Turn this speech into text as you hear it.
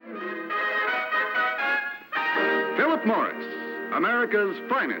Philip Morris, America's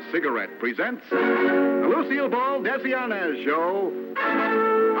finest cigarette, presents the Lucille Ball Desi Arnaz Show,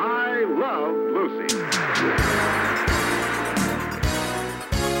 I Love Lucy.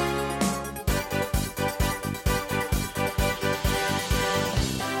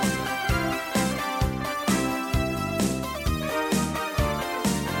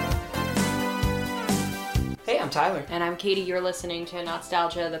 Hey, I'm Tyler. And I'm Katie. You're listening to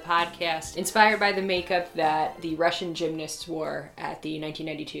Nostalgia, the podcast, inspired by the makeup that the Russian gymnasts wore at the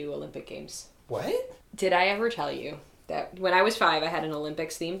 1992 Olympic Games. What? Did I ever tell you that when I was 5, I had an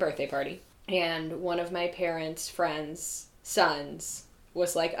Olympics-themed birthday party, and one of my parents' friends' sons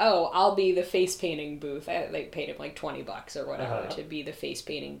was like, oh, I'll be the face painting booth. They paid him like $20 or whatever to be the face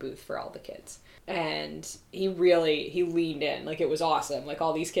painting booth for all the kids. And he leaned in. Like, it was awesome. Like,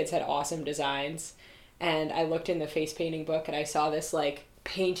 all these kids had awesome designs. And I looked in the face painting book and I saw this, like,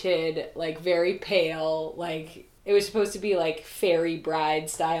 painted, like, very pale, like, it was supposed to be, like, fairy bride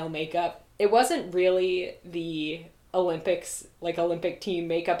style makeup. It wasn't really the Olympics, like, Olympic team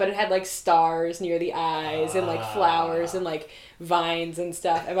makeup, but it had, like, stars near the eyes and, like, flowers and, like, vines and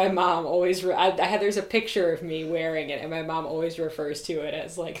stuff. And my mom always, there's a picture of me wearing it, and my mom always refers to it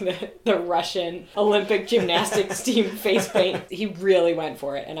as, like, the Russian Olympic gymnastics team face paint. He really went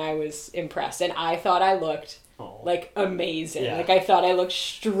for it, and I was impressed. And I thought I looked like amazing. Yeah. Like, I thought I looked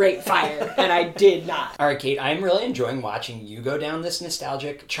straight fire, and I did not. All right, Kate, I'm really enjoying watching you go down this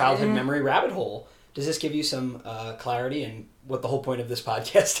nostalgic childhood memory rabbit hole. Does this give you some clarity in what the whole point of this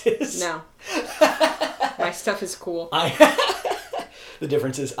podcast is? No. My stuff is cool. The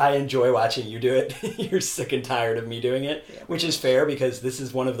difference is I enjoy watching you do it. You're sick and tired of me doing it, which is fair because this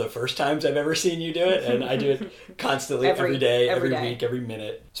is one of the first times I've ever seen you do it, and I do it constantly, every day, every week, every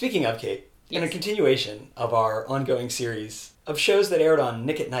minute. Speaking of, Kate, in a continuation of our ongoing series of shows that aired on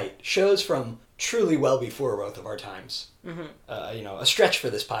Nick at Night, shows from truly well before both of our times. Mm-hmm. A stretch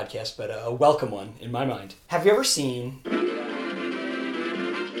for this podcast, but a welcome one in my mind. Have you ever seen...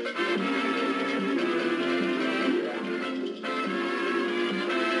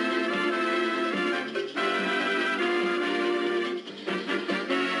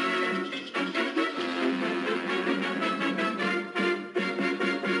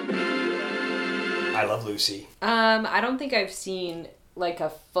 I Love Lucy? I don't think I've seen like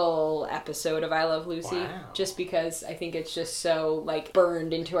a full episode of I Love Lucy. Wow. Just because I think it's just so like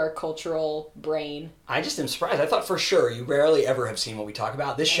burned into our cultural brain. I just am surprised. I thought for sure you rarely ever have seen what we talk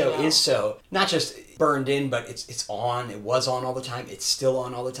about. This show is so not just burned in, but it's on. It was on all the time. It's still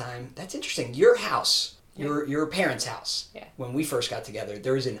on all the time. That's interesting. Your house. Your parents' house. Yeah. When we first got together,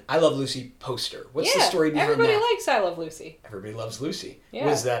 there was an I Love Lucy poster. What's the story behind everybody that? likes I Love Lucy. Everybody loves Lucy. Yeah.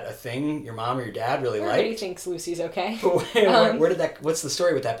 Was that a thing your mom or your dad really liked? Everybody thinks Lucy's okay. Where did that? What's the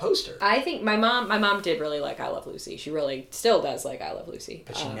story with that poster? I think my mom did really like I Love Lucy. She really still does like I Love Lucy.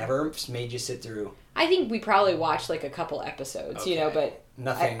 But she never made you sit through. I think we probably watched like a couple episodes, but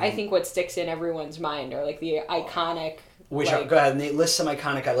nothing. I think what sticks in everyone's mind are like the iconic. Go ahead and list some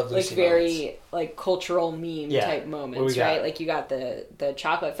iconic I Love Lucy like very moments. Like cultural meme type moments, right? Like you got the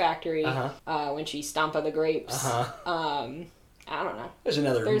chocolate factory when she stomped on the grapes. I don't know. There's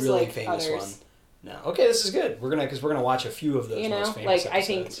another really like famous one. No, okay, this is good. We're gonna watch a few of those most famous episodes. I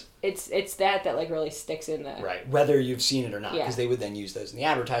think it's that like really sticks in the right, whether you've seen it or not, because they would then use those in the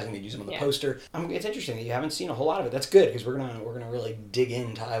advertising. They'd use them on the poster. It's interesting that you haven't seen a whole lot of it. That's good because we're gonna really dig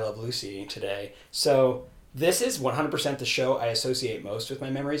into I Love Lucy today. So. This is 100% the show I associate most with my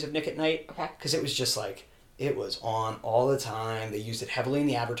memories of Nick at Night. Okay. Because it was just like, it was on all the time. They used it heavily in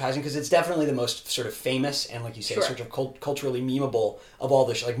the advertising because it's definitely the most sort of famous and, like you say, sort of culturally memeable of all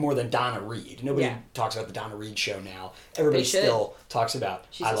the like more than Donna Reed. Nobody talks about the Donna Reed show now. Everybody still talks about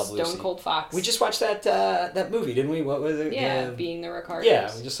I Love Lucy. She's a stone cold fox. We just watched that movie, didn't we? What was it? Yeah, Being the Ricardos. Yeah,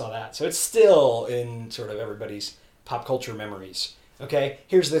 we just saw that. So it's still in sort of everybody's pop culture memories. Okay,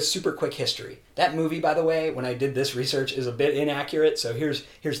 here's the super quick history. That movie, by the way, when I did this research, is a bit inaccurate, so here's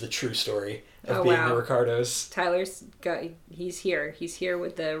the true story of Being the Ricardos. He's here. He's here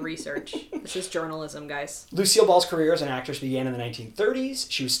with the research. This is journalism, guys. Lucille Ball's career as an actress began in the 1930s.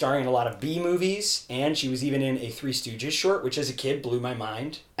 She was starring in a lot of B movies, and she was even in a Three Stooges short, which as a kid blew my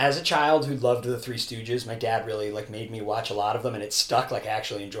mind. As a child who loved the Three Stooges, my dad really made me watch a lot of them, and it stuck. I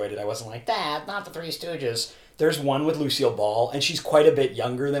actually enjoyed it. I wasn't like, Dad, not the Three Stooges. There's one with Lucille Ball, and she's quite a bit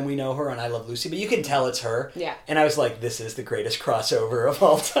younger than we know her on I Love Lucy, but you can tell it's her. Yeah. And I was like, this is the greatest crossover of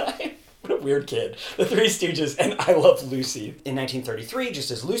all time. What a weird kid. The Three Stooges and I Love Lucy. In 1933,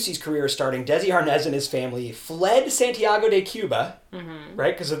 just as Lucy's career is starting, Desi Arnaz and his family fled Santiago de Cuba,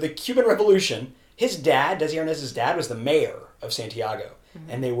 right, because of the Cuban Revolution. His dad, Desi Arnaz's dad, was the mayor of Santiago,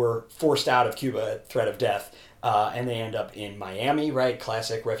 and they were forced out of Cuba at threat of death. And they end up in Miami, right?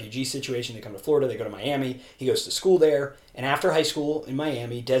 Classic refugee situation. They come to Florida, they go to Miami. He goes to school there. And after high school in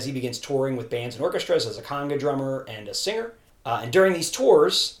Miami, Desi begins touring with bands and orchestras as a conga drummer and a singer. And during these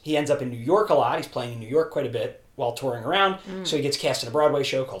tours, he ends up in New York a lot. He's playing in New York quite a bit while touring around. So he gets cast in a Broadway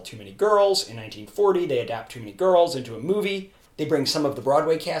show called Too Many Girls. In 1940, they adapt Too Many Girls into a movie. They bring some of the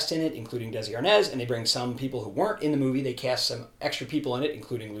Broadway cast in it, including Desi Arnaz, and they bring some people who weren't in the movie. They cast some extra people in it,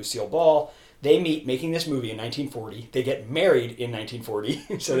 including Lucille Ball. They meet making this movie in 1940. They get married in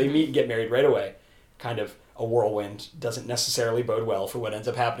 1940. So they meet and get married right away. Kind of a whirlwind. Doesn't necessarily bode well for what ends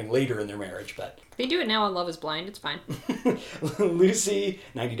up happening later in their marriage, but... They do it now on Love is Blind. It's fine. Lucy,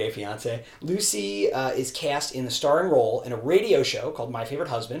 90 Day Fiancé. Lucy is cast in the starring role in a radio show called My Favorite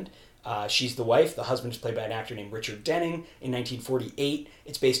Husband. She's the wife. The husband is played by an actor named Richard Denning in 1948.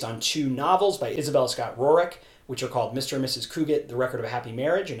 It's based on 2 novels by Isabel Scott Rorick, which are called Mr. and Mrs. Cuget, The Record of a Happy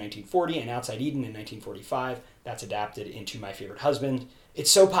Marriage in 1940 and Outside Eden in 1945. That's adapted into My Favorite Husband.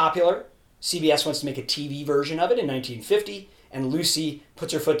 It's so popular, CBS wants to make a TV version of it in 1950, and Lucy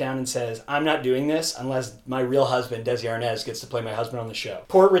puts her foot down and says, I'm not doing this unless my real husband, Desi Arnaz, gets to play my husband on the show.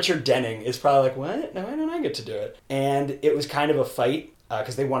 Poor Richard Denning is probably like, what? No, why don't I get to do it? And it was kind of a fight.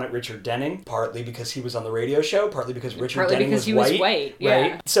 Because they wanted Richard Denning, partly because he was on the radio show, partly because Richard Denning was white. Partly because he was white, yeah.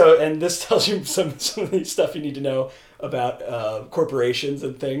 Right? So, and this tells you some of the stuff you need to know about corporations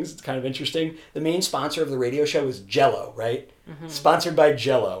and things. It's kind of interesting. The main sponsor of the radio show was Jell-O, right? Mm-hmm. Sponsored by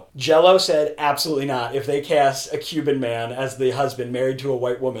Jell-O. Jell-O said, absolutely not. If they cast a Cuban man as the husband married to a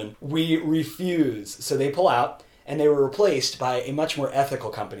white woman, we refuse. So they pull out. And they were replaced by a much more ethical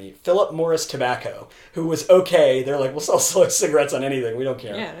company, Philip Morris Tobacco, who was okay. They're like, we'll sell cigarettes on anything. We don't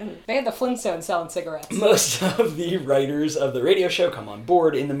care. Yeah, they had the Flintstones selling cigarettes. Most of the writers of the radio show come on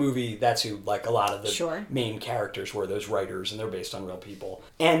board. In the movie, that's who, like, a lot of the main characters were, those writers, and they're based on real people.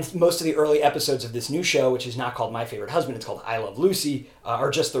 And most of the early episodes of this new show, which is not called My Favorite Husband, it's called I Love Lucy, are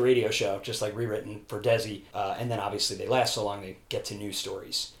just the radio show, just like rewritten for Desi. And then obviously they last so long they get to new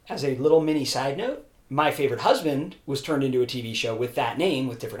stories. As a little mini side note, My Favorite Husband was turned into a TV show with that name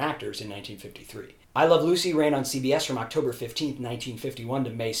with different actors in 1953. I Love Lucy ran on CBS from October 15th, 1951 to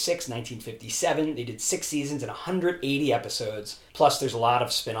May 6, 1957. They did 6 seasons and 180 episodes. Plus, there's a lot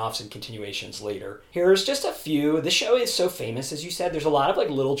of spin-offs and continuations later. Here's just a few. This show is so famous, as you said. There's a lot of like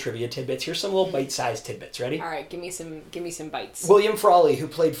little trivia tidbits. Here's some little bite-sized tidbits. Ready? All right, give me some bites. William Frawley, who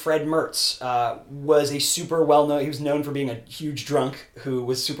played Fred Mertz, was a super well-known... He was known for being a huge drunk who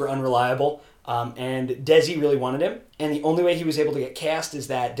was super unreliable. And Desi really wanted him. And the only way he was able to get cast is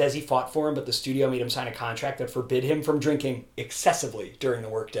that Desi fought for him, but the studio made him sign a contract that forbid him from drinking excessively during the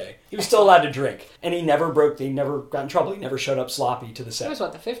workday. He was still allowed to drink. And he never got in trouble. He never showed up sloppy to the set. It was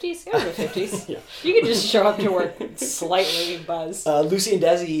what, the 50s? It was the 50s. Yeah. You could just show up to work slightly buzzed. Lucy and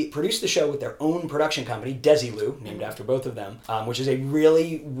Desi produced the show with their own production company, Desilu, named after both of them, which is a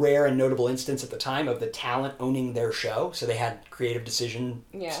really rare and notable instance at the time of the talent owning their show. So they had creative decision,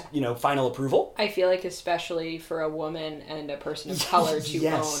 final approval. I feel like especially for a woman and a person of color to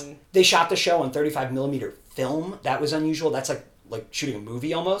own. They shot the show on 35mm film. That was unusual. That's like shooting a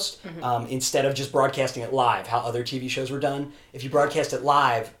movie almost. Mm-hmm. Instead of just broadcasting it live, how other TV shows were done. If you broadcast it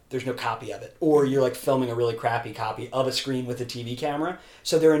live, there's no copy of it. Or you're like filming a really crappy copy of a screen with a TV camera.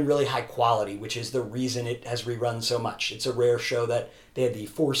 So they're in really high quality, which is the reason it has rerun so much. It's a rare show that they had the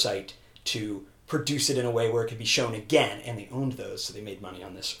foresight to produce it in a way where it could be shown again. And they owned those, so they made money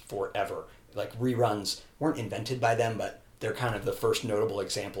on this forever. Like reruns weren't invented by them, but they're kind of the first notable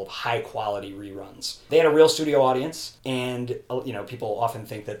example of high-quality reruns. They had a real studio audience, and people often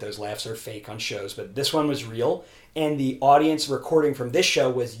think that those laughs are fake on shows, but this one was real. And the audience recording from this show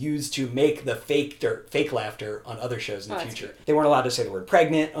was used to make the fake laughter on other shows in the future. Cute. They weren't allowed to say the word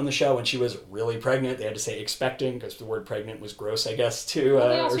pregnant on the show when she was really pregnant. They had to say expecting because the word pregnant was gross, I guess, too,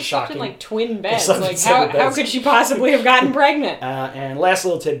 they also or shocking. Slept in, like, twin beds. Like, how could she possibly have gotten pregnant? And last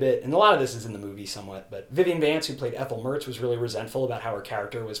little tidbit, and a lot of this is in the movie somewhat, but Vivian Vance, who played Ethel Mertz, was really resentful about how her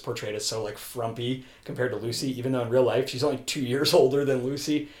character was portrayed as so, like, frumpy compared to Lucy, even though in real life she's only 2 years older than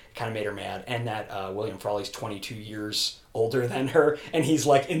Lucy. Kind of made her mad. And that William Frawley's 22 years older than her, and he's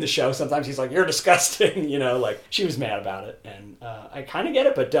like in the show sometimes he's like, you're disgusting, like she was mad about it. And I kind of get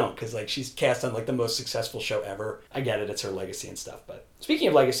it, but don't, because like she's cast on like the most successful show ever. I get it, it's her legacy and stuff. But speaking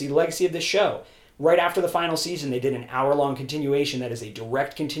of legacy, the legacy of this show, right after the final season they did an hour-long continuation that is a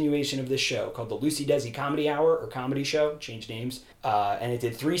direct continuation of this show called the Lucy Desi Comedy Hour, or Comedy Show, changed names, and it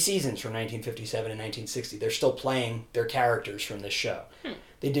did 3 seasons from 1957 and 1960. They're still playing their characters from this show.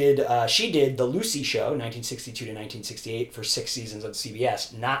 She did The Lucy Show, 1962 to 1968, for 6 seasons on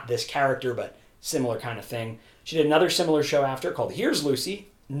CBS. Not this character, but similar kind of thing. She did another similar show after called Here's Lucy,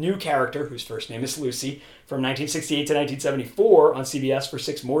 new character, whose first name is Lucy, from 1968 to 1974 on CBS for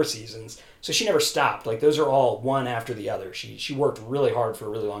 6 more seasons. So she never stopped. Like, those are all one after the other. She worked really hard for a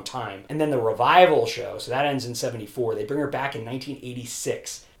really long time. And then the revival show, so that ends in 74. They bring her back in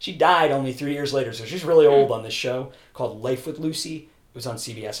 1986. She died only 3 years later, so she's really old on this show called Life with Lucy. It was on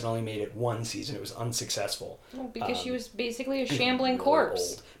CBS and only made it 1 season. It was unsuccessful. Well, because she was basically a shambling really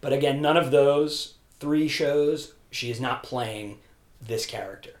corpse. Old. But again, none of those 3 shows, she is not playing this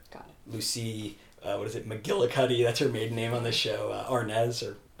character. Got it. Lucy, McGillicuddy, that's her maiden name on this show. Arnez,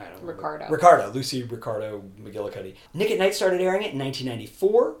 or I don't know. Ricardo. Lucy Ricardo McGillicuddy. Nick at Night started airing it in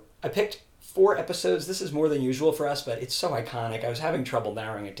 1994. I picked 4 episodes. This is more than usual for us, but it's so iconic. I was having trouble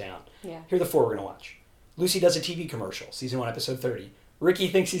narrowing it down. Yeah. Here are the 4 we're going to watch. Lucy does a TV commercial, season 1, episode 30. Ricky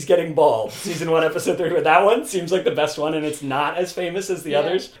thinks he's getting bald, season 1, episode 30. But that one seems like the best one, and it's not as famous as the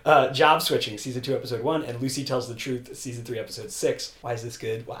others. Job Switching, season 2, episode 1, and Lucy Tells the Truth, season 3, episode 6. Why is this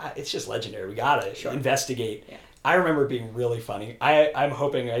good? Well, it's just legendary. We gotta investigate. Yeah. I remember it being really funny. I'm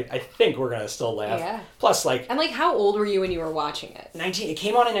hoping, I think we're going to still laugh. Yeah. Plus, like... And, like, how old were you when you were watching it? It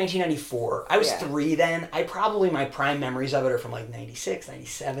came on in 1994. I was 3 then. My prime memories of it are from, like, 96,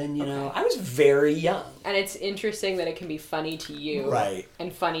 97, you know? I was very young. And it's interesting that it can be funny to you. Right.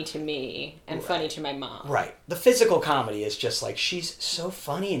 And funny to me. And funny to my mom. Right. The physical comedy is just, like, she's so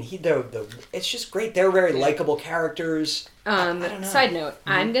funny, and it's just great. They're very likable characters. I don't know. Side note,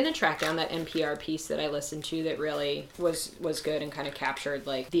 I'm going to track down that NPR piece that I listened to that really was good and kind of captured,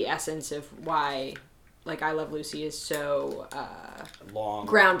 like, the essence of why, like, I Love Lucy is so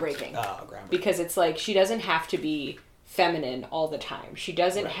groundbreaking. Oh, groundbreaking. Because it's like, she doesn't have to be feminine all the time. She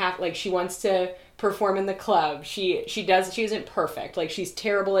doesn't have, like, she wants to perform in the club. She isn't perfect. Like, she's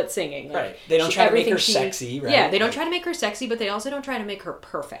terrible at singing. Like, right. They don't try to make her sexy, right? Yeah, they don't try to make her sexy, but they also don't try to make her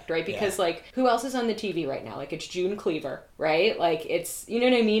perfect, right? Because, like, who else is on the TV right now? Like, it's June Cleaver, right? Like, it's, you know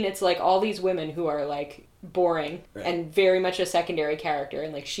what I mean? It's, like, all these women who are, like, boring and very much a secondary character,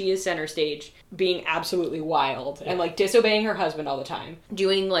 and, like, she is center stage being absolutely wild and, like, disobeying her husband all the time.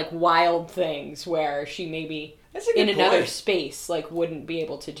 Doing, like, wild things where she maybe... in another space, like, wouldn't be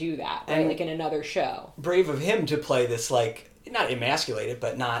able to do that, right? And like, in another show. Brave of him to play this, like, not emasculated,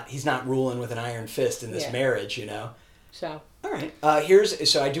 but he's not ruling with an iron fist in this marriage, you know? So. All right.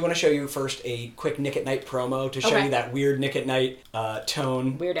 So I do want to show you first a quick Nick at Night promo to show you that weird Nick at Night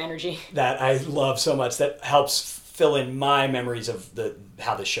tone. Weird energy. That I love so much, that helps fill in my memories of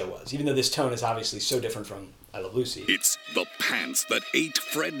how this show was, even though this tone is obviously so different from I Love Lucy. It's the pants that ate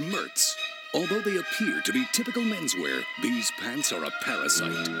Fred Mertz. Although they appear to be typical menswear, these pants are a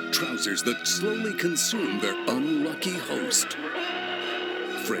parasite. Trousers that slowly consume their unlucky host.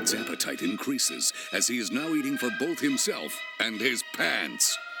 Fred's appetite increases as he is now eating for both himself and his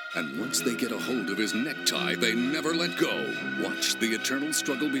pants. And once they get a hold of his necktie, they never let go. Watch the eternal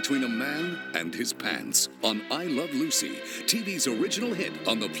struggle between a man and his pants on I Love Lucy, TV's original hit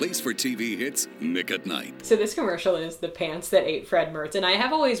on the place for TV hits, Nick at Night. So this commercial is the pants that ate Fred Mertz, and I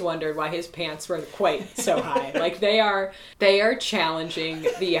have always wondered why his pants were quite so high. Like, they are challenging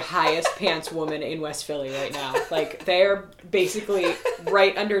the highest pants woman in West Philly right now. Like, they are basically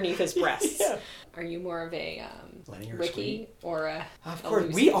right underneath his breasts. Yeah. Are you more of a Ricky or a Of course,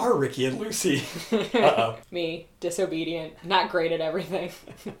 Lucy? we are Ricky and Lucy. Uh-oh. Me, disobedient, not great at everything.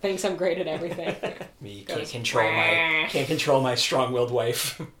 Thinks I'm great at everything. Me, can't control my strong-willed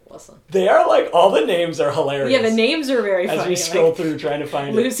wife. Listen. They are, like, all the names are hilarious. Yeah, the names are very funny. As we scroll through trying to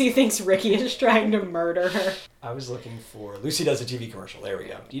find Lucy thinks Ricky is trying to murder her. I was looking for Lucy Does a TV Commercial. There we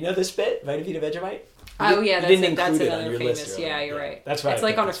go. Do you know this bit? Vita Vita Vegemite? Oh yeah, that's another famous. List, yeah, you're right. That's right. It's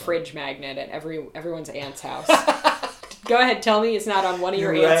like on a fridge magnet at everyone's aunt's house. Go ahead, tell me it's not on one of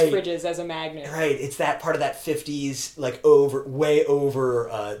your aunt's fridges as a magnet. Right, it's that part of that 50s, like, way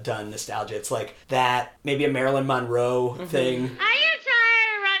over done nostalgia. It's like that, maybe a Marilyn Monroe thing. Are you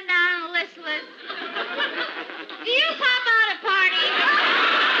tired of running down and listless? Do you pop out a party?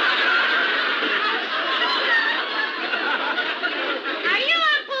 Are you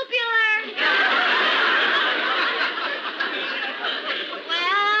unpopular?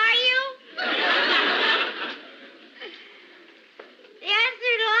 Well, are you? The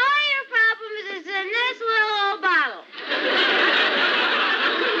answer to all your problems is in this little old bottle.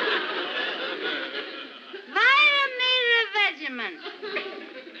 Vitamin Vegemin.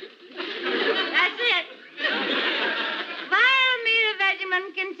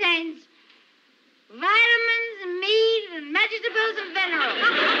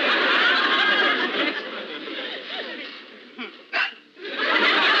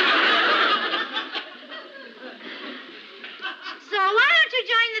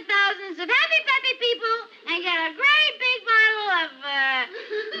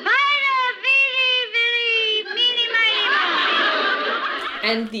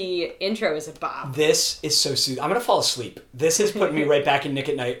 And the intro is a bop. This is so soothing. I'm going to fall asleep. This is putting me right back in Nick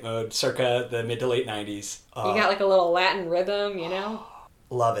at Night mode, circa the mid to late 90s. You got like a little Latin rhythm, you know?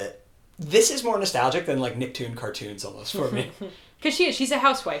 Love it. This is more nostalgic than like Nicktoon cartoons almost for me. Because she's a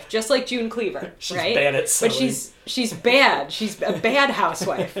housewife, just like June Cleaver, She's right? bad at sewing. But she's bad. She's a bad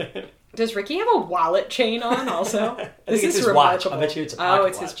housewife. Does Ricky have a wallet chain on also? This is his watch. I bet you it's a pocket Oh,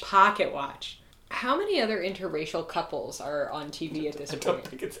 it's watch. his pocket watch. How many other interracial couples are on TV at this I point? don't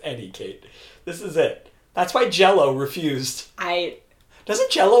think it's any, Kate. This is it. That's why Jell-O refused.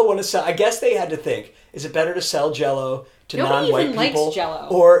 Doesn't Jell-O want to sell? I guess they had to think, is it better to sell Jell-O to Nobody non-white even likes people? Jell-O.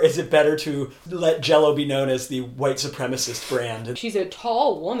 Or is it better to let Jell-O be known as the white supremacist brand? She's a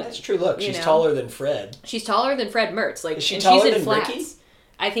tall woman. That's true. Look, you she's know? taller than Fred. She's taller than Fred Mertz. Like, Is she and taller she's in than flats. Ricky?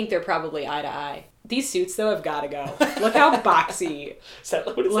 I think they're probably eye to eye. These suits, though, have got to go. Look how boxy.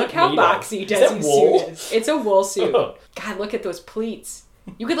 Look how boxy Desi's suit is. It's a wool suit. God, look at those pleats.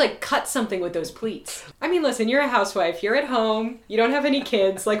 You could, like, cut something with those pleats. I mean, listen, you're a housewife. You're at home. You don't have any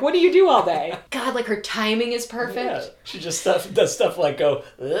kids. Like, what do you do all day? God, like, her timing is perfect. Yeah. She just does stuff like go,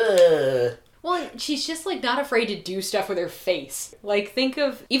 ugh. Well, she's just, like, not afraid to do stuff with her face. Like, think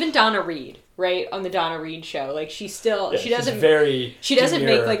of even Donna Reed, right? On the Donna Reed show. Like, she doesn't demure.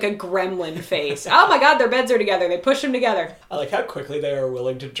 make, like, a gremlin face. Oh, my God, their beds are together. They push them together. I like how quickly they are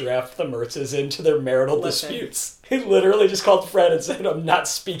willing to draft the Mertzes into their marital Listen. disputes. He literally just called Fred and said, I'm not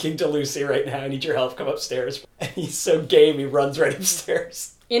speaking to Lucy right now. I need your help. Come upstairs. And he's so game, he runs right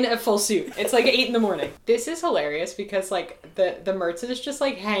upstairs. In a full suit. It's like 8 a.m. This is hilarious because, like, the Mertzes just,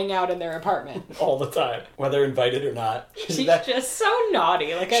 like, hang out in their apartment. All the time, whether invited or not. She's just so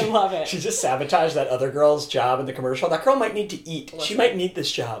naughty. Like, I love it. She just sabotaged that other girl's job in the commercial. That girl might need to eat. She might need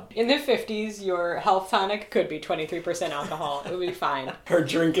this job. In the 50s, your health tonic could be 23% alcohol. It would be fine. Her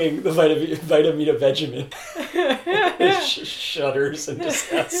drinking the Vitamina Vegemin. Shudders in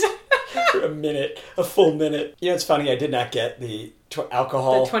disgust for a full minute. You know, it's funny, I did not get the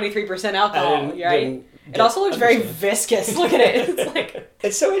alcohol. The 23% alcohol, right? Didn't It also looks very understand. viscous. Look at it. It's like...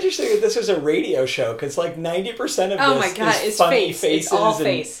 It's so interesting that this was a radio show, because like 90% of Oh this my God, is it's funny face. faces It's all and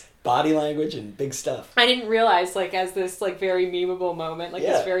face. body language and big stuff. I didn't realize, like, as this, like, very memeable moment, like,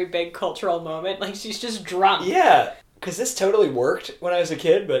 Yeah. this very big cultural moment, like, she's just drunk. Yeah, because this totally worked when I was a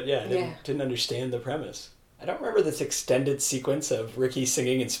kid, but yeah, I Yeah. didn't understand the premise. I don't remember this extended sequence of Ricky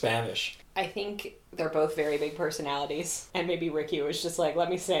singing in Spanish. I think they're both very big personalities. And maybe Ricky was just like,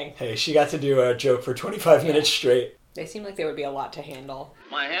 let me sing. Hey, she got to do a joke for 25 minutes straight. They seem like they would be a lot to handle.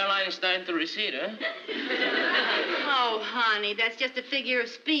 My hairline is starting to recede, huh? Oh, honey, that's just a figure of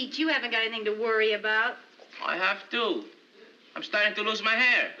speech. You haven't got anything to worry about. I have to. I'm starting to lose my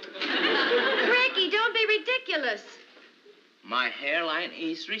hair. Ricky, don't be ridiculous. My hairline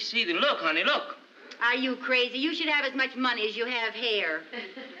is receding. Look, honey, look. Are you crazy? You should have as much money as you have hair.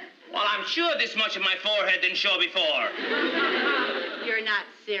 Well, I'm sure this much of my forehead didn't show before. You're not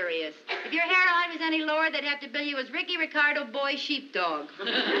serious. If your hairline was any lower, they'd have to bill you as Ricky Ricardo Boy Sheepdog.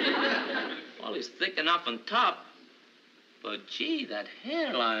 Well, it's thick enough on top. But, gee, that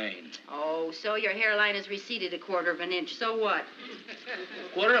hairline. Oh, so your hairline has receded 1/4 of an inch. So what?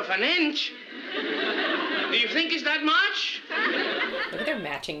 1/4 of an inch? Do you think it's that much? Look at their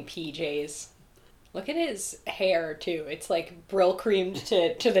matching PJs. Look at his hair, too. It's like Brill creamed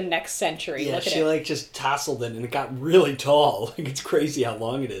to the next century. Yeah, Look at she it. like just tasseled it and it got really tall. Like, it's crazy how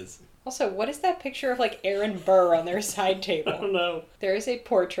long it is. Also, what is that picture of, like, Aaron Burr on their side I table? don't know. There is a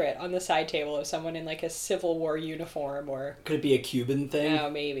portrait on the side table of someone in, like, a Civil War uniform or... Could it be a Cuban thing? Oh,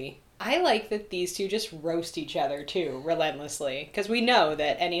 maybe. I like that these two just roast each other, too, relentlessly. Because we know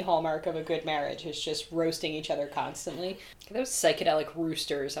that any hallmark of a good marriage is just roasting each other constantly. Those psychedelic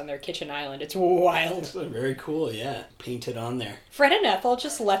roosters on their kitchen island, it's wild. Very cool, yeah. Painted on there. Fred and Ethel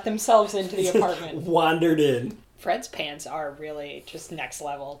just let themselves into the apartment. Wandered in. Fred's pants are really just next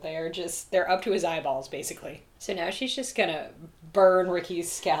level. They're up to his eyeballs, basically. So now she's just gonna burn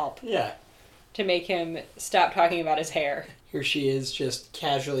Ricky's scalp Yeah. to make him stop talking about his hair. Here she is, just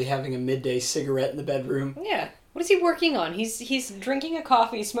casually having a midday cigarette in the bedroom. Yeah. What is he working on? He's drinking a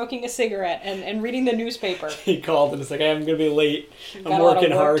coffee, smoking a cigarette, and reading the newspaper. He called and it's like, hey, I'm going to be late. Got I'm a lot of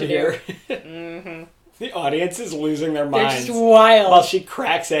working work hard to here. Mm-hmm. The audience is losing their They're minds just wild. while she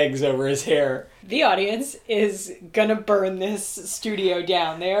cracks eggs over his hair. The audience is gonna burn this studio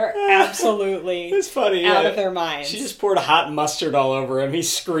down. They're absolutely It's funny, out yeah. of their minds. She just poured hot mustard all over him.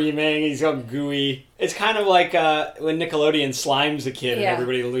 He's screaming. He's all gooey. It's kind of like when Nickelodeon slimes a kid and Yeah.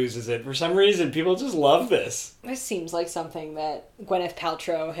 everybody loses it. For some reason, people just love this. This seems like something that Gwyneth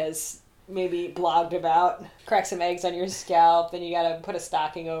Paltrow has maybe blogged about. Crack some eggs on your scalp, then you gotta put a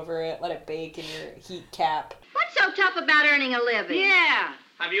stocking over it, let it bake in your heat cap. What's so tough about earning a living? Yeah.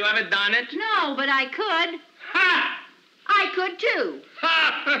 Have you ever done it? No, but I could. Ha! I could too.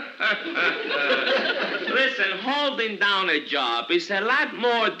 Listen, holding down a job is a lot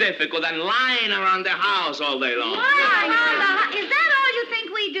more difficult than lying around the house all day long. Is that all you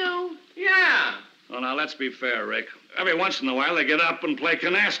think we do? Yeah. Well, now, let's be fair, Rick. Every once in a while, they get up and play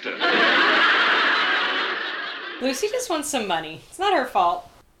canasta. Lucy just wants some money. It's not her fault.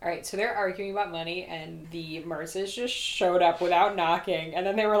 All right, so they're arguing about money, and the Merces just showed up without knocking, and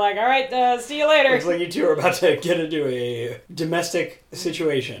then they were like, all right, see you later. Looks like you two are about to get into a domestic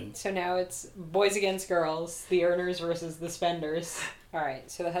situation. So now it's boys against girls, the earners versus the spenders. All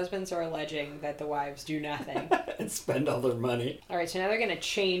right, so the husbands are alleging that the wives do nothing. And spend all their money. All right, so now they're going to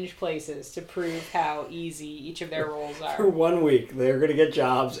change places to prove how easy each of their roles For are. 1 week, they're going to get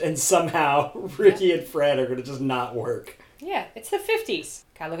jobs, and somehow Ricky and Fred are going to just not work. Yeah, it's the 50s.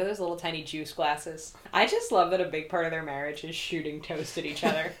 God, look at those little tiny juice glasses. I just love that a big part of their marriage is shooting toast at each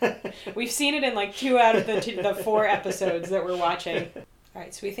other. We've seen it in like 2 out of the 4 episodes that we're watching. All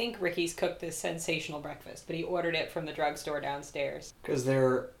right, so we think Ricky's cooked this sensational breakfast, but he ordered it from the drugstore downstairs. Because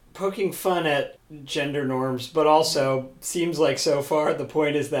they're poking fun at gender norms, but also seems like so far the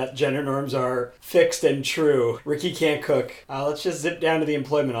point is that gender norms are fixed and true. Ricky can't cook. Let's just zip down to the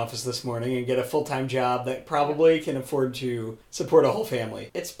employment office this morning and get a full-time job that probably can afford to support a whole family.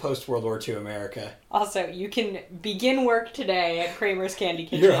 It's post-World War II America. Also, you can begin work today at Kramer's Candy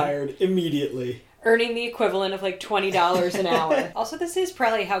Kitchen. You're hired immediately. Earning the equivalent of like $20 an hour. Also, this is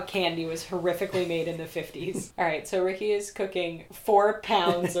probably how candy was horrifically made in the 50s. All right, so Ricky is cooking 4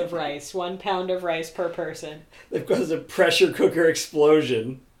 pounds of rice, 1 pound of rice per person. They've caused a pressure cooker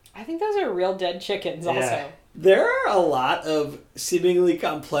explosion. I think those are real dead chickens also. Yeah. There are a lot of seemingly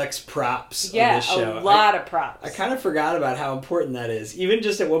complex props on this show. A lot of props. I kind of forgot about how important that is. Even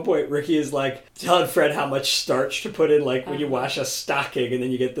just at one point, Ricky is like telling Fred how much starch to put in, like when you wash a stocking and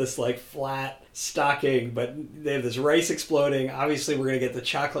then you get this like flat stocking, but they have this rice exploding. Obviously, we're going to get the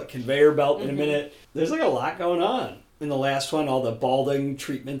chocolate conveyor belt in a minute. There's like a lot going on. In the last one, all the balding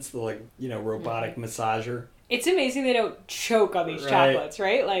treatments, the like, robotic massager. It's amazing they don't choke on these chocolates,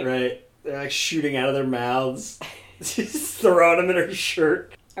 right? Right. They're like shooting out of their mouths. She's throwing them in her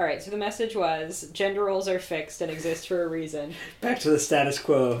shirt. All right, so the message was gender roles are fixed and exist for a reason. Back to the status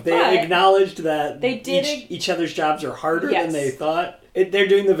quo. They acknowledged that they did each other's jobs are harder than they thought. They're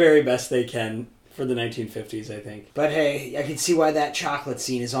doing the very best they can for the 1950s, I think. But hey, I can see why that chocolate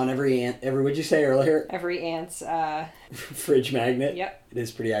scene is on every what'd you say earlier? Every aunt's fridge magnet. Yep. It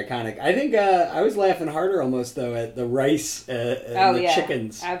is pretty iconic. I think I was laughing harder almost though at the rice and the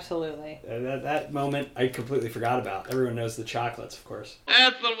chickens. Absolutely. That moment I completely forgot about. Everyone knows the chocolates, of course.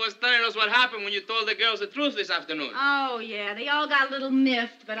 Ethel was telling us what happened when you told the girls the truth this afternoon. Oh, yeah, they all got a little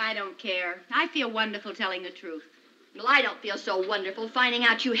miffed, but I don't care. I feel wonderful telling the truth. Well, I don't feel so wonderful finding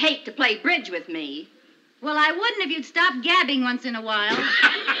out you hate to play bridge with me. Well, I wouldn't if you'd stop gabbing once in a while.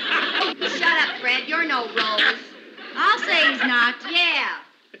 Shut up, Fred. You're no Rose. I'll say he's not. Yeah.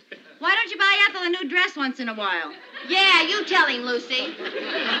 Why don't you buy Ethel a new dress once in a while? Yeah, you tell him, Lucy.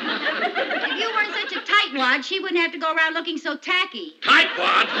 If you weren't such a tightwad, she wouldn't have to go around looking so tacky.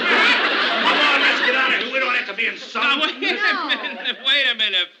 Tightwad? Come on, let's get out of here. We don't have to be in some... Now, wait a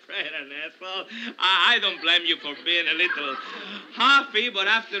minute, Fred and Ethel. I don't blame you for being a little huffy, but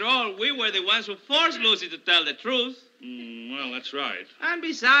after all, we were the ones who forced Lucy to tell the truth. Well, that's right. And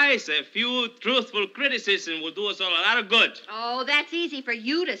besides, a few truthful criticism will do us all a lot of good. Oh, that's easy for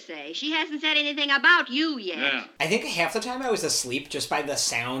you to say. She hasn't said anything about you yet. Yeah. I think half the time I was asleep just by the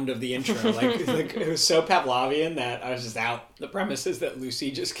sound of the intro. Like it was so Pavlovian that I was just out. The premise is that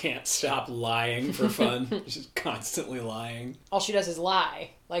Lucy just can't stop lying for fun. She's just constantly lying. All she does is lie.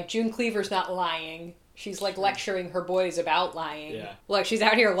 Like, June Cleaver's not lying. She's, like, lecturing her boys about lying. Yeah. Look, she's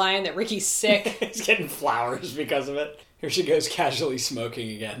out here lying that Ricky's sick. He's getting flowers because of it. Here she goes casually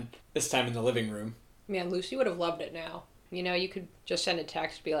smoking again. This time in the living room. Man, Lucy would have loved it now. You know, you could just send a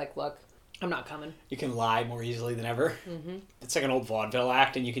text, be like, look, I'm not coming. You can lie more easily than ever. Mm-hmm. It's like an old vaudeville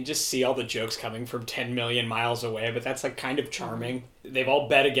act, and you can just see all the jokes coming from 10 million miles away, but that's like kind of charming. Mm-hmm. They've all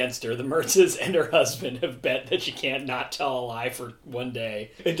bet against her. The Mertzes and her husband have bet that she can't not tell a lie for one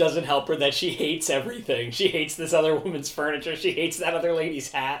day. It doesn't help her that she hates everything. She hates this other woman's furniture. She hates that other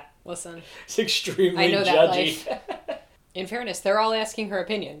lady's hat. Listen. It's extremely I know judgy. That life. In fairness, they're all asking her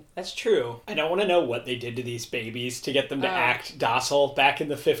opinion. That's true. I don't want to know what they did to these babies to get them to act docile back in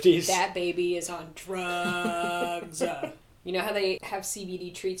the 50s. That baby is on drugs. You know how they have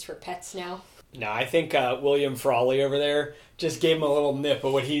CBD treats for pets now? No, I think William Frawley over there just gave him a little nip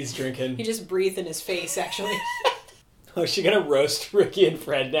of what he's drinking. He just breathed in his face, actually. Oh, is she going to roast Ricky and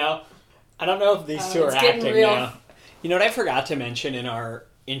Fred now? I don't know if these two are acting real. now. You know what I forgot to mention in our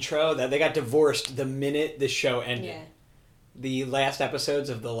intro? That they got divorced the minute the show ended. Yeah. The last episodes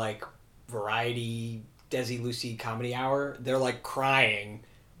of the, like, variety Desi Lucy comedy hour, they're, like, crying.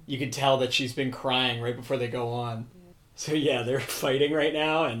 You can tell that she's been crying right before they go on. So, yeah, they're fighting right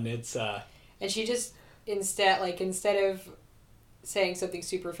now, and it's... And she just, instead of saying something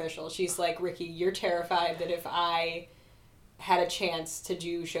superficial, she's like, Ricky, you're terrified that if I had a chance to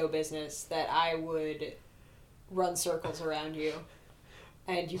do show business, that I would run circles around you.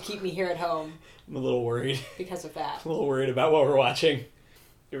 And you keep me here at home. I'm a little worried. Because of that. I'm a little worried about what we're watching.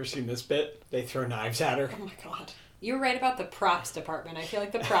 You ever seen this bit? They throw knives at her. Oh my god. You were right about the props department. I feel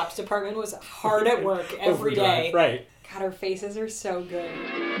like the props department was hard at work every day. Overdrive, right. God, her faces are so good.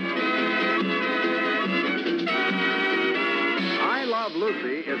 I Love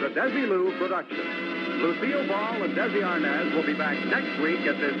Lucy is a Desi Lou production. Lucille Ball and Desi Arnaz will be back next week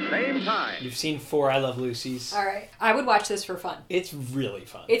at this same time. You've seen 4 I Love Lucy's. All right. I would watch this for fun. It's really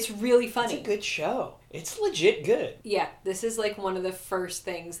fun. It's really funny. It's a good show. It's legit good. Yeah, this is like one of the first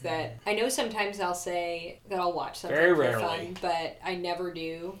things that I know sometimes I'll say that I'll watch something Very for rarely. fun, but I never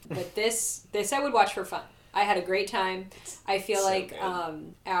do. But this I would watch for fun. I had a great time. I feel so like good.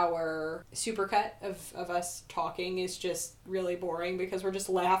 our supercut of us talking is just really boring because we're just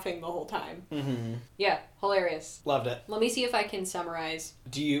laughing the whole time. Mm-hmm. Yeah, hilarious. Loved it. Let me see if I can summarize.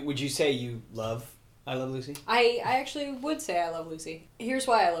 Would you say you love I Love Lucy? I actually would say I love Lucy. Here's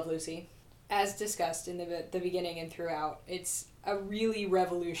why I love Lucy. As discussed in the beginning and throughout, it's a really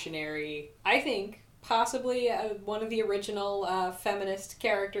revolutionary, I think, possibly one of the original feminist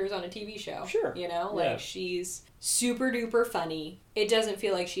characters on a TV show. Sure. You know? Like, Yeah. she's super duper funny. It doesn't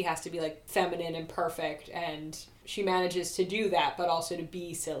feel like she has to be, like, feminine and perfect, and she manages to do that, but also to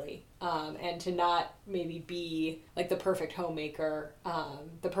be silly. And to not maybe be, like, the perfect homemaker,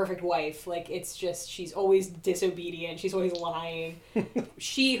 the perfect wife. Like, it's just, she's always disobedient, she's always lying.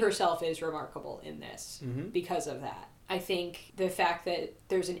 She herself is remarkable in this because of that. I think the fact that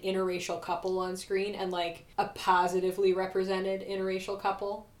there's an interracial couple on screen and, like, a positively represented interracial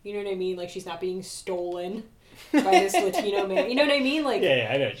couple, you know what I mean? Like, she's not being stolen by this Latino man. You know what I mean? Like, Yeah,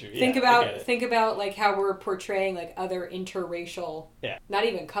 I know what you mean. Think about like how we're portraying like other interracial, Yeah. not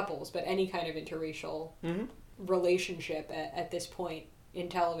even couples, but any kind of interracial relationship at this point in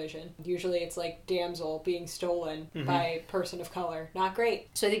television. Usually it's like damsel being stolen by person of color. Not great.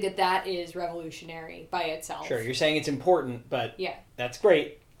 So I think that is revolutionary by itself. Sure, you're saying it's important, but Yeah. that's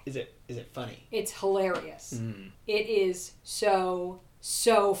great. Is it funny? It's hilarious. It is so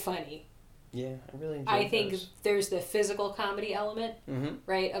funny. Yeah, I really enjoy I think those. there's the physical comedy element,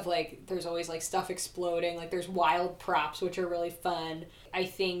 right? Of like, there's always like stuff exploding, like there's wild props, which are really fun. I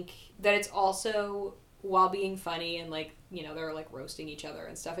think that it's also, while being funny and like, you know, they're like roasting each other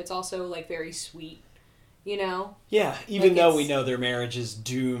and stuff, it's also like very sweet, you know? Yeah, even Like, though it's- we know their marriage is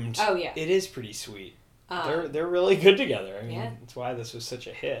doomed. Oh, yeah. It is pretty sweet. They're really good together. I mean, Yeah. that's why this was such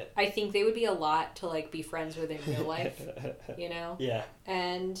a hit. I think they would be a lot to like be friends with in real life, you know? Yeah.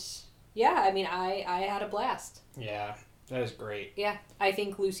 And yeah, I mean, I had a blast. Yeah, that is great. Yeah, I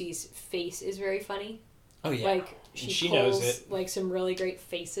think Lucy's face is very funny. Oh, yeah. Like, she knows pulls, it. like, some really great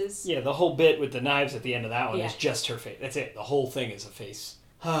faces. Yeah, the whole bit with the knives at the end of that one Yeah. is just her face. That's it. The whole thing is a face.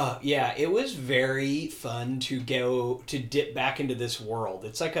 Yeah, it was very fun to dip back into this world.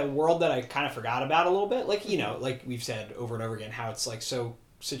 It's like a world that I kind of forgot about a little bit. Like, you know, like we've said over and over again, how it's like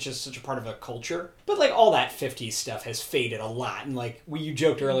such a part of a culture. But like all that 50s stuff has faded a lot. And like you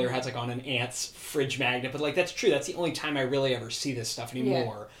joked earlier, how it's like on an aunt's fridge magnet. But like that's true. That's the only time I really ever see this stuff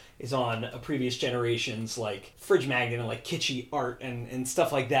anymore. Is on a previous generation's like fridge magnet and like kitschy art and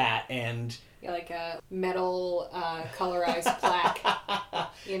stuff like that. And Yeah, like a metal colorized plaque,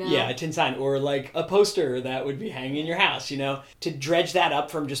 you know? yeah, a tin sign or like a poster that would be hanging in your house, you know? To dredge that up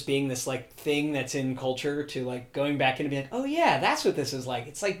from just being this like thing that's in culture to like going back in and being like, oh yeah, that's what this is like.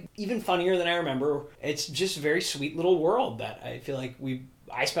 It's like even funnier than I remember. It's just a very sweet little world that I feel like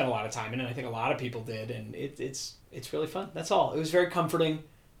I spent a lot of time in, and I think a lot of people did, and it's really fun. That's all. It was very comforting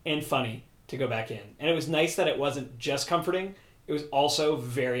and funny to go back in. And it was nice that it wasn't just comforting. It was also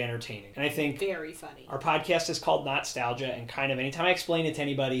very entertaining. And I think Very funny. our podcast is called Nostalgia, and kind of anytime I explain it to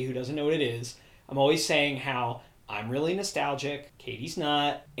anybody who doesn't know what it is, I'm always saying how I'm really nostalgic, Katie's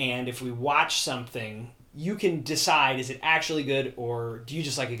not, and if we watch something, you can decide, is it actually good, or do you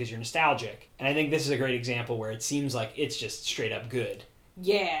just like it because you're nostalgic? And I think this is a great example where it seems like it's just straight up good.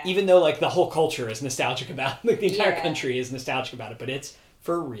 Yeah. Even though like the whole culture is nostalgic about it, like the entire Yeah. country is nostalgic about it, but it's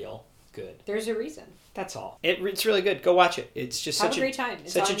for real. good. There's a reason. That's all. It's really good. Go watch it. It's just Have such a great time.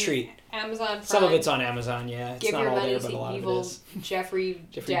 It's such a on treat. Amazon Prime. Some of it's on Amazon, yeah. It's Give not your all money there, to but a lot evil of it is. Jeffrey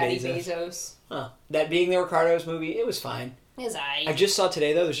Daddy Bezos. Huh. That Being the Ricardos movie, it was fine. I just saw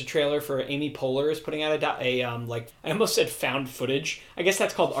today, though, there's a trailer for Amy Poehler is putting out I almost said found footage. I guess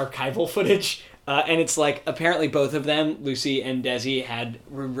that's called archival footage. And it's like, apparently both of them, Lucy and Desi, had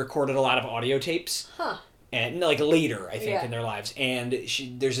recorded a lot of audio tapes. Huh. And like later, I think, in their lives. And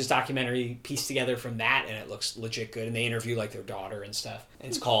there's this documentary pieced together from that, and it looks legit good. And they interview like their daughter and stuff. And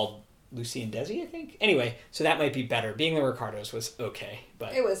it's called Lucy and Desi, I think. Anyway, so that might be better. Being the Ricardos was okay,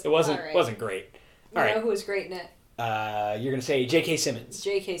 but it wasn't great. You know who was great in it? You're gonna say J.K. Simmons.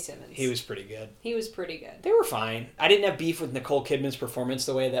 J.K. Simmons. He was pretty good. They were fine. I didn't have beef with Nicole Kidman's performance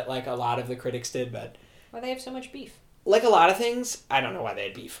the way that like a lot of the critics did, but why they have so much beef? Like a lot of things, I don't know why they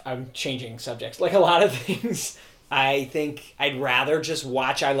had beef. I'm changing subjects. Like a lot of things, I think I'd rather just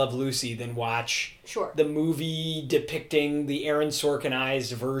watch I Love Lucy than watch the movie depicting the Aaron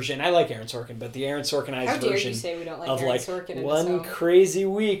Sorkinized version. I like Aaron Sorkin, but the Aaron Sorkinized version How dare you say we don't like of Aaron like Sorkin in one this crazy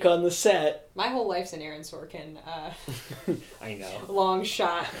week on the set. My whole life's an Aaron Sorkin. I know. Long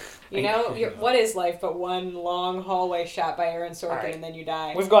shot. You know, what is life but one long hallway shot by Aaron Sorkin and then you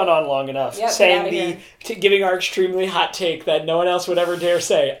die? We've gone on long enough saying giving our extremely hot take that no one else would ever dare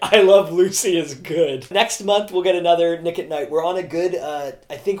say. I Love Lucy is good. Next month we'll get another Nick at Night. We're on a good,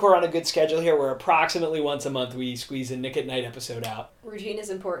 I think we're on a good schedule here. We're approximately once a month we squeeze a Nick at Night episode out. Routine is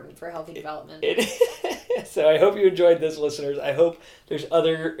important for healthy development. So I hope you enjoyed this, listeners. I hope there's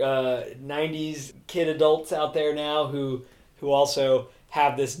other 90s kid adults out there now who also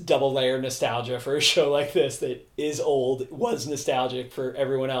have this double layer nostalgia for a show like this that is old, was nostalgic for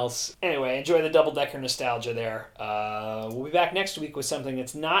everyone else. Anyway, enjoy the double-decker nostalgia there. We'll be back next week with something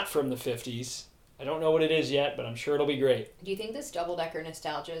that's not from the 50s. I don't know what it is yet, but I'm sure it'll be great. Do you think this double-decker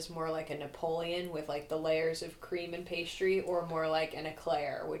nostalgia is more like a Napoleon with like the layers of cream and pastry, or more like an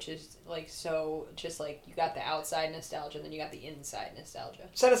eclair, which is like so just like you got the outside nostalgia and then you got the inside nostalgia?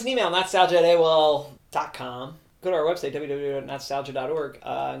 Send us an email, nostalgia@aol.com. Go to our website, www.nostalgia.org.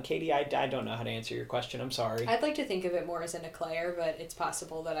 And Katie, I don't know how to answer your question. I'm sorry. I'd like to think of it more as an eclair, but it's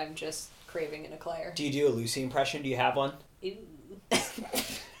possible that I'm just craving an eclair. Do you do a Lucy impression? Do you have one? Ew.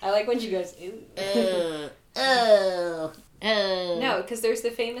 I like when she goes, ew. No, because there's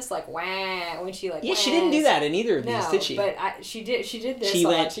the famous, like, wah, when she, like, yeah, she didn't do that in either of these, did she? But she did this a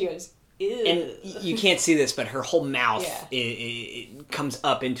lot. She goes, ew. And you can't see this, but her whole mouth, it comes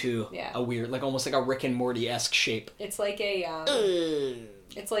up into a weird, like, almost like a Rick and Morty-esque shape. It's like a,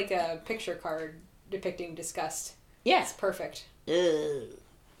 it's like a picture card depicting disgust. Yeah. It's perfect.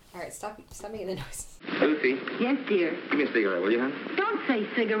 All right, stop making the noise. Lucy. Yes, dear. Give me a cigarette, will you, hon? Don't say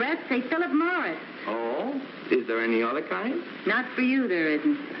cigarettes, say Philip Morris. Oh? Is there any other kind? Not for you, there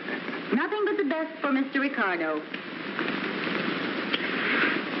isn't. Nothing but the best for Mr. Ricardo.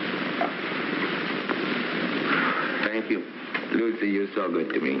 Thank you. Lucy, you're so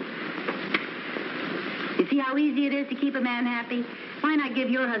good to me. You see how easy it is to keep a man happy? Why not give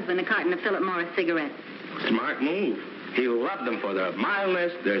your husband a carton of Philip Morris cigarettes? Smart move. He'll love them for their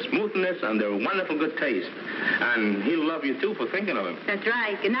mildness, their smoothness, and their wonderful good taste. And he'll love you, too, for thinking of him. That's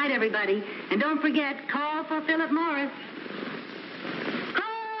right. Good night, everybody. And don't forget, call for Philip Morris.